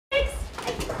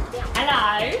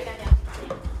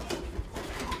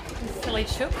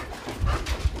Actually, Chook,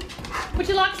 would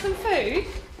you like some food?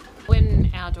 When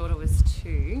our daughter was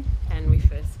 2 and we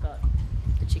first got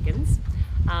the chickens,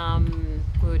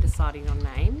 we were deciding on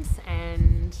names,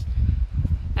 and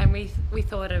we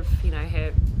thought of, you know,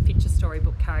 her picture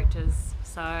storybook characters.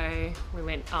 So we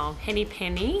went, oh, Henny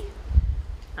Penny,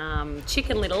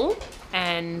 Chicken Little,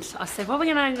 and I said, what are we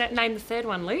going to name the third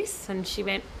one, Luce? And she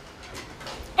went,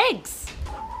 Eggs.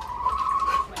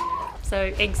 So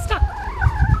Eggs stuck.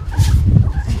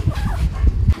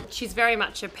 She's very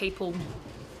much a people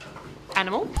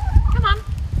animal. Come on,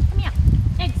 come here.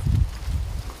 Eggs.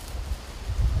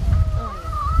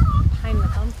 Oh, pain in the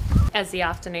bum. As the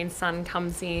afternoon sun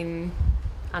comes in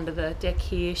under the deck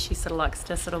here, she sort of likes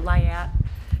to sort of lay out.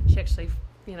 She actually,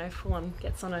 you know, full on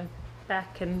gets on her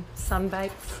back and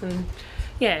sunbakes, and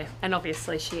yeah, and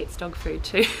obviously she eats dog food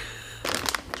too.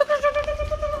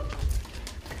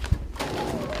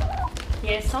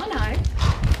 Yes, I know.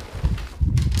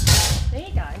 There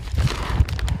you go.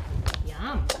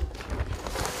 Yum.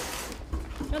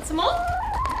 Want some more?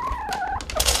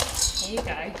 There you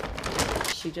go.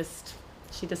 She just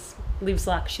lives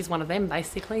like she's one of them,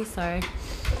 basically. So,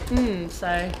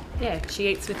 so yeah, she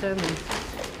eats with them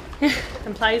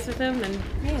and plays with them, and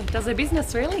yeah, does her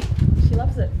business really. She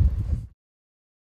loves it.